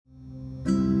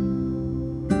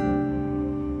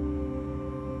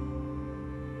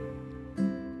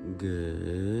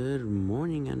Good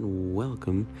morning and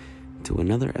welcome to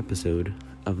another episode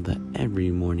of the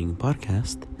Every Morning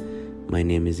Podcast. My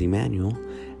name is Emmanuel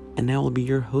and I will be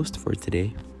your host for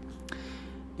today.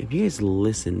 If you guys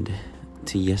listened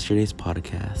to yesterday's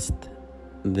podcast,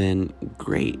 then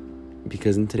great,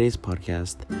 because in today's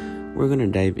podcast, we're going to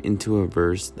dive into a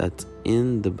verse that's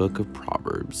in the book of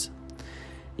Proverbs.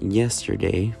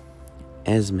 Yesterday,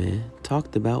 Esme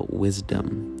talked about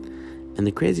wisdom. And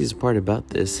the craziest part about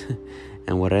this,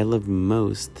 and what I love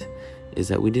most, is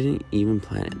that we didn't even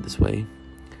plan it this way.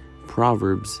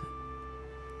 Proverbs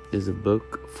is a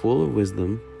book full of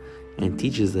wisdom and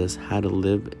teaches us how to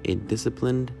live a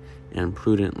disciplined and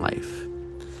prudent life.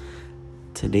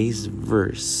 Today's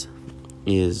verse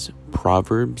is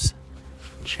Proverbs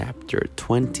chapter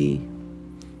 20,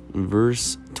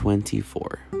 verse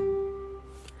 24.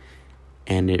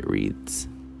 And it reads,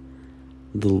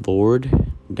 "The Lord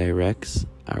directs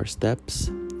our steps,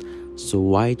 so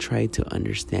why try to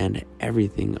understand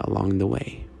everything along the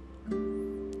way?"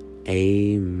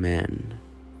 Amen.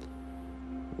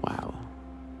 Wow.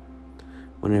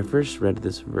 When I first read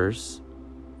this verse,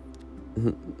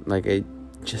 like I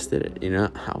just did it,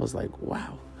 I was like,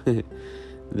 wow.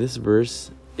 This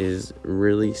verse is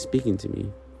really speaking to me.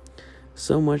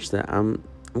 So much that I'm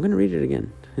going to read it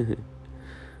again.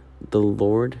 The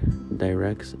Lord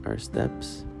directs our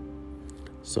steps,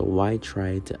 so why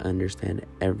try to understand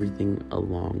everything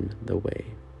along the way?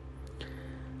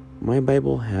 My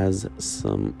Bible has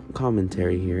some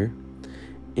commentary here,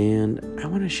 and I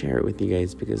want to share it with you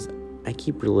guys because I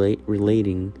keep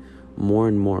relating more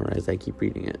and more as I keep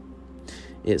reading it.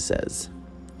 It says,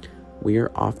 "We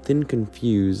are often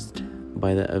confused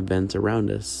by the events around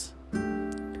us.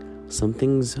 Some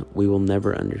things we will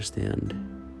never understand,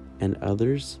 and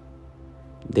others,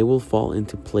 they will fall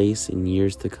into place in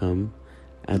years to come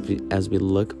as we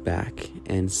look back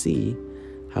and see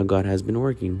how God has been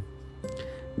working."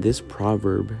 This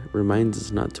proverb reminds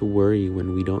us not to worry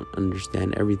when we don't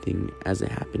understand everything as it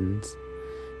happens.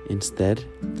 Instead,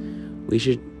 we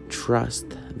should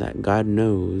trust that God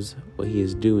knows what He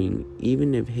is doing,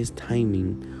 even if His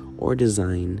timing or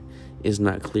design is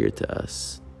not clear to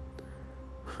us.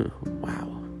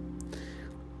 Wow.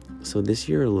 So this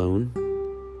year alone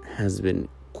has been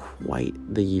quite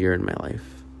the year in my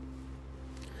life.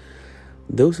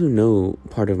 Those who know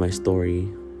part of my story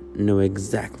know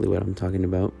exactly what I'm talking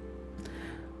about.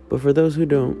 But for those who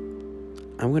don't,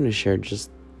 I'm going to share just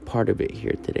part of it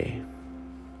here today.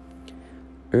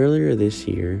 Earlier this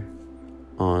year,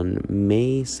 on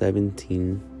May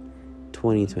 17,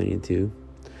 2022,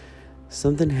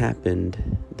 something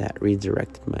happened that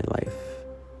redirected my life.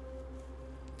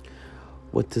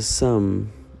 What to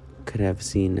some could have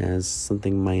seen as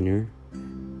something minor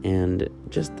and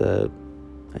just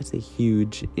I'd say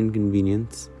huge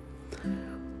inconvenience,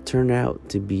 turned out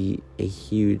to be a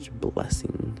huge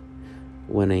blessing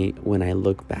when I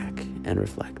look back and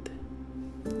reflect.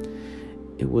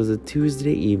 It was a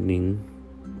Tuesday evening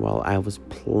while I was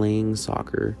playing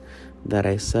soccer that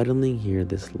I suddenly hear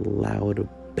this loud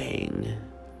bang.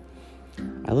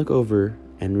 I look over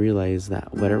and realize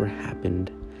that whatever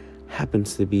happened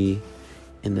happens to be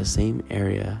in the same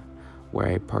area where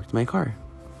I parked my car.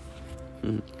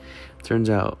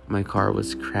 Turns out my car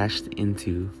was crashed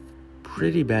into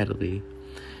pretty badly,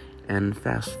 and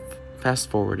fast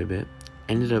forward a bit,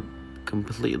 ended up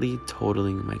completely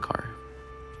totaling my car.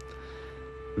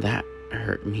 That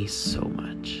hurt me so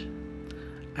much.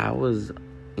 I was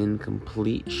in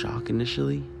complete shock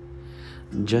initially,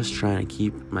 just trying to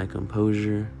keep my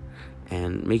composure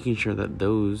and making sure that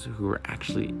those who were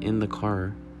actually in the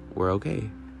car were okay.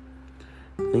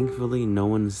 Thankfully, no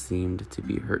one seemed to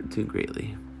be hurt too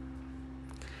greatly.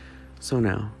 So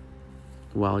now,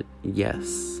 while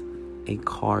yes, a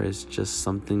car is just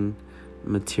something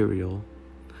material,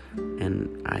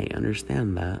 and I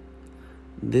understand that,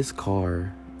 this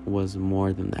car was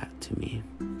more than that to me.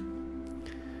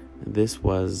 This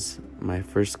was my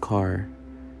first car,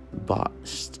 bought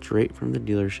straight from the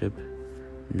dealership,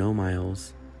 no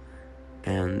miles,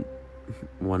 and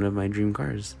one of my dream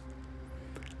cars.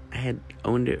 I had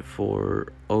owned it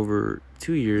for over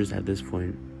 2 years at this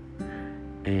point,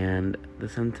 and the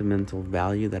sentimental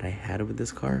value that I had with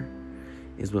this car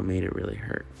is what made it really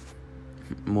hurt,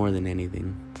 more than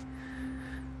anything.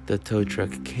 The tow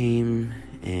truck came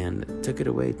and took it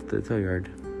away to the tow yard.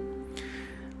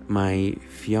 My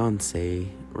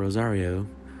fiance, Rosario,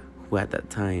 who at that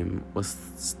time was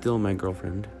still my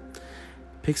girlfriend,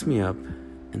 picks me up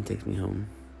and takes me home.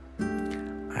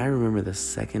 I remember the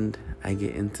second I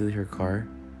get into her car,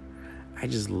 I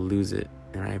just lose it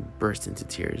and I burst into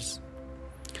tears.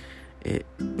 It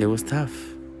was tough.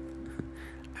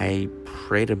 I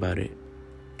prayed about it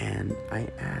and I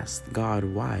asked God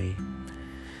why.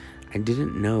 I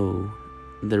didn't know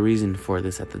the reason for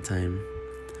this at the time,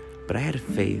 but I had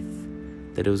faith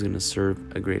that it was going to serve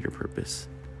a greater purpose.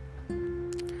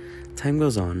 Time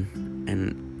goes on,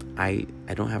 and I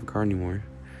don't have a car anymore,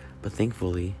 but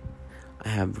thankfully, I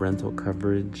have rental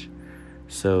coverage,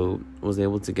 so was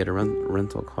able to get a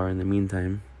rental car in the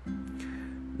meantime.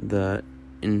 The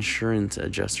insurance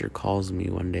adjuster calls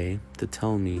me one day to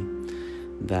tell me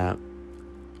that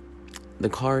the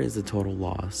car is a total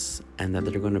loss and that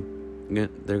they're gonna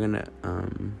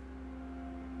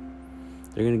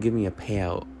give me a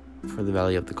payout for the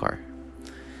value of the car.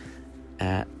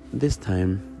 At this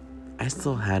time, I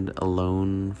still had a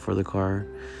loan for the car,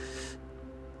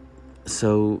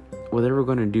 so what they were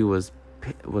going to do was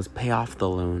pay off the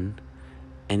loan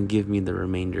and give me the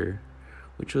remainder,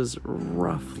 which was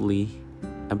roughly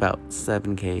about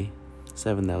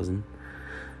 7,000.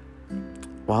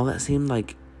 While that seemed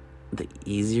like the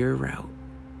easier route,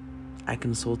 I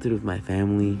consulted with my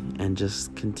family and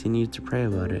just continued to pray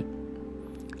about it.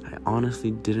 I honestly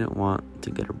didn't want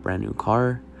to get a brand new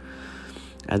car.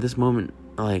 At this moment,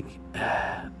 that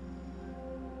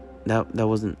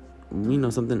wasn't,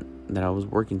 something that I was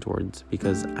working towards,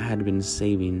 because I had been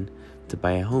saving to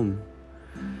buy a home.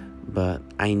 But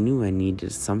I knew I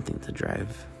needed something to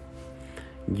drive.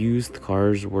 Used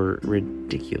cars were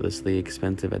ridiculously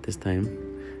expensive at this time,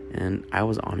 and I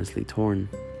was honestly torn.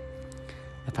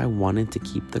 If I wanted to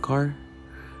keep the car,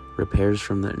 repairs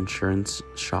from the insurance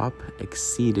shop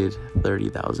exceeded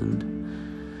 $30,000.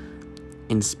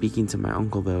 In speaking to my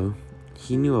uncle, though,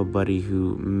 he knew a buddy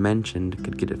who mentioned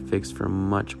could get it fixed for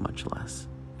much, much less.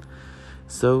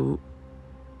 So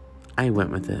I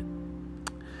went with it.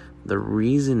 The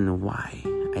reason why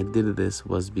I did this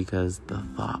was because the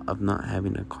thought of not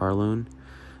having a car loan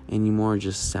anymore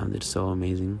just sounded so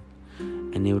amazing.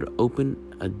 And it would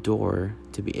open a door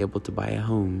to be able to buy a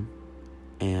home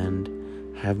and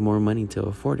have more money to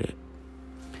afford it.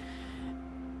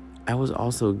 I was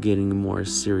also getting more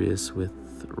serious with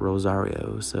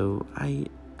Rosario, so I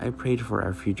prayed for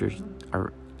our future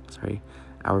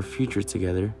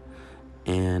together,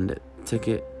 and took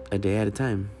it a day at a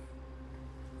time.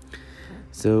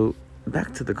 So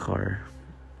back to the car.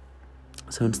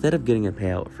 So instead of getting a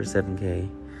payout for $7,000,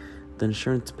 the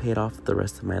insurance paid off the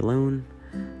rest of my loan,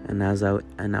 and I was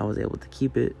able to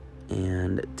keep it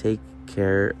and take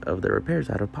care of the repairs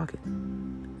out of pocket.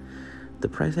 The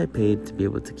price I paid to be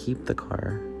able to keep the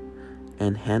car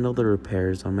and handle the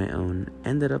repairs on my own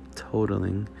ended up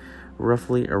totaling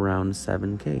roughly around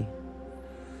 $7,000.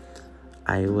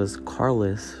 I was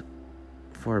carless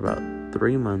for about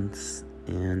 3 months,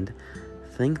 and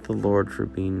thank the Lord for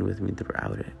being with me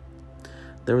throughout it.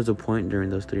 There was a point during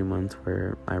those 3 months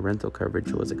where my rental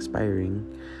coverage was expiring,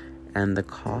 and the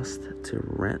cost to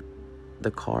rent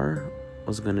the car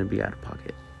was going to be out of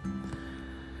pocket.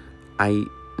 I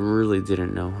really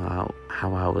didn't know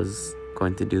how I was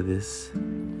going to do this.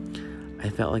 I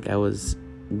felt like I was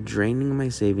draining my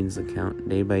savings account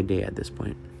day by day at this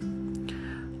point.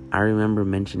 I remember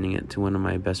mentioning it to one of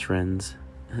my best friends.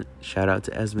 Shout out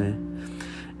to Esme.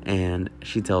 And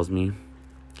she tells me,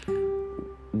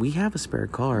 "We have a spare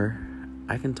car.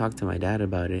 I can talk to my dad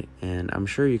about it, and I'm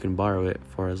sure you can borrow it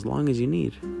for as long as you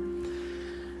need."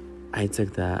 I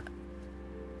took that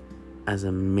as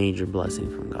a major blessing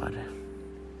from God.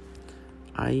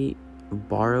 I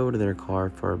borrowed their car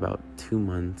for about 2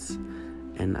 months,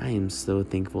 and I am so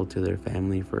thankful to their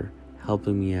family for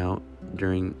helping me out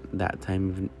during that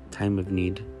time of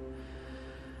need.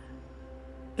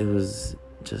 It was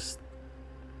just,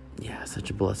 such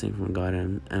a blessing from God,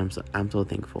 and I'm so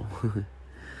thankful.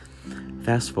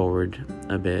 Fast forward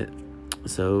a bit,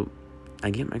 so I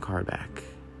get my car back.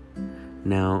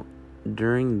 Now,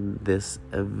 during this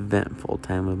eventful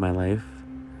time of my life,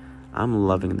 I'm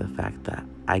loving the fact that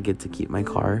I get to keep my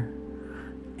car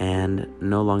and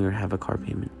no longer have a car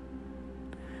payment.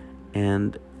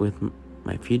 And with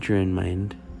my future in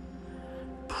mind,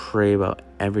 pray about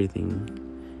everything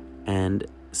and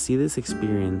see this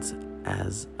experience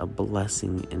as a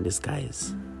blessing in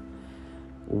disguise.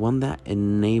 One that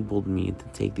enabled me to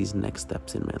take these next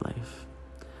steps in my life.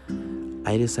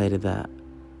 I decided that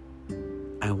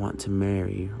I want to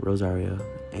marry Rosario,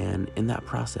 and in that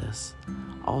process,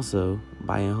 also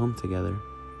buy a home together.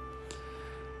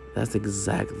 That's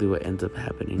exactly what ends up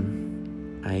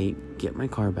happening. I get my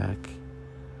car back.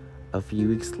 A few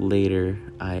weeks later,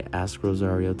 I ask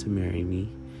Rosario to marry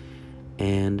me,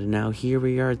 and now here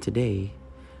we are today,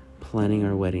 planning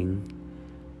our wedding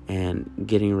and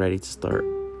getting ready to start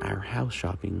our house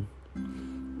shopping.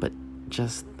 But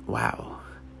just wow,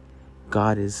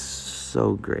 God is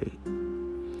so great.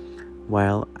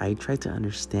 While I try to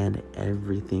understand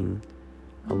everything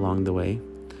along the way,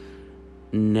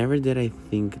 never did I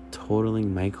think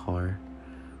totaling my car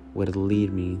would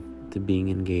lead me to being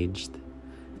engaged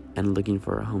and looking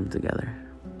for a home together.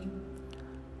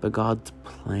 But God's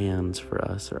plans for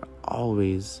us are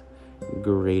always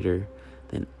greater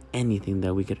than anything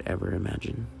that we could ever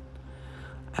imagine.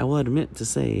 I will admit to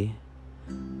say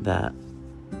that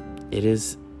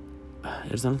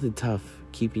it's honestly tough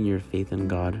keeping your faith in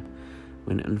God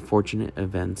when unfortunate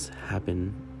events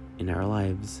happen in our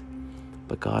lives,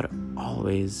 but God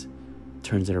always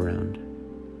turns it around.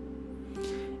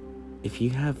 If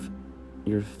you have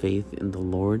your faith in the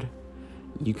Lord,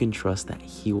 you can trust that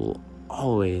He will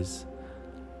always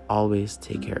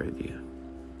take care of you.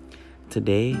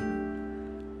 Today,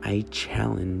 I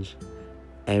challenge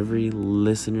every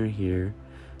listener here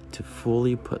to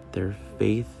fully put their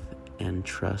faith and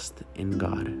trust in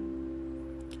God.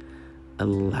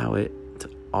 Allow it to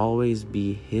always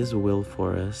be His will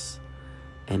for us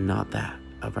and not that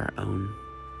of our own.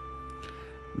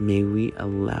 May we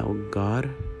allow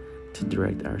God to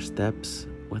direct our steps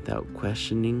without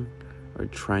questioning or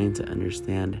trying to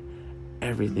understand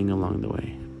everything along the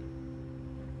way.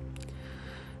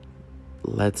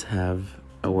 Let's have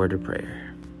a word of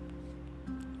prayer.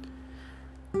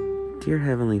 Dear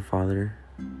Heavenly Father,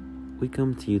 we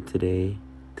come to you today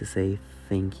to say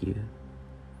thank you.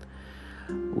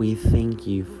 We thank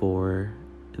you for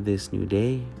this new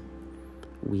day.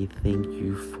 We thank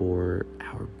you for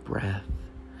our breath.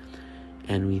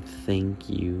 And we thank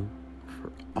you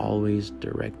for always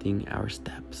directing our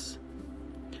steps.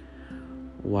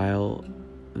 While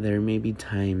there may be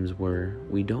times where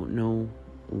we don't know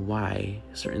why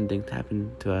certain things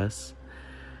happen to us,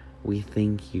 we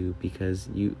thank you because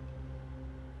you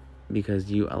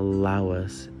allow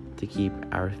us to keep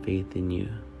our faith in you.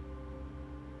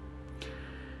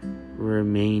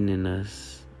 Remain in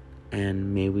us,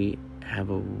 and may we have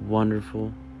a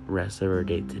wonderful rest of our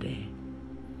day today.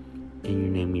 In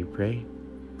your name we pray.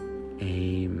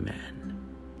 Amen.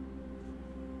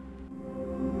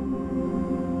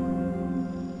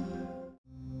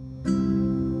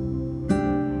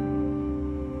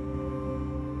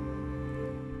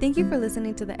 Thank you for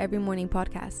listening to the Every Morning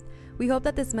podcast. We hope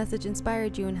that this message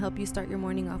inspired you and helped you start your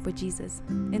morning off with Jesus.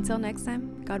 Until next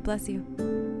time, God bless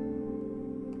you.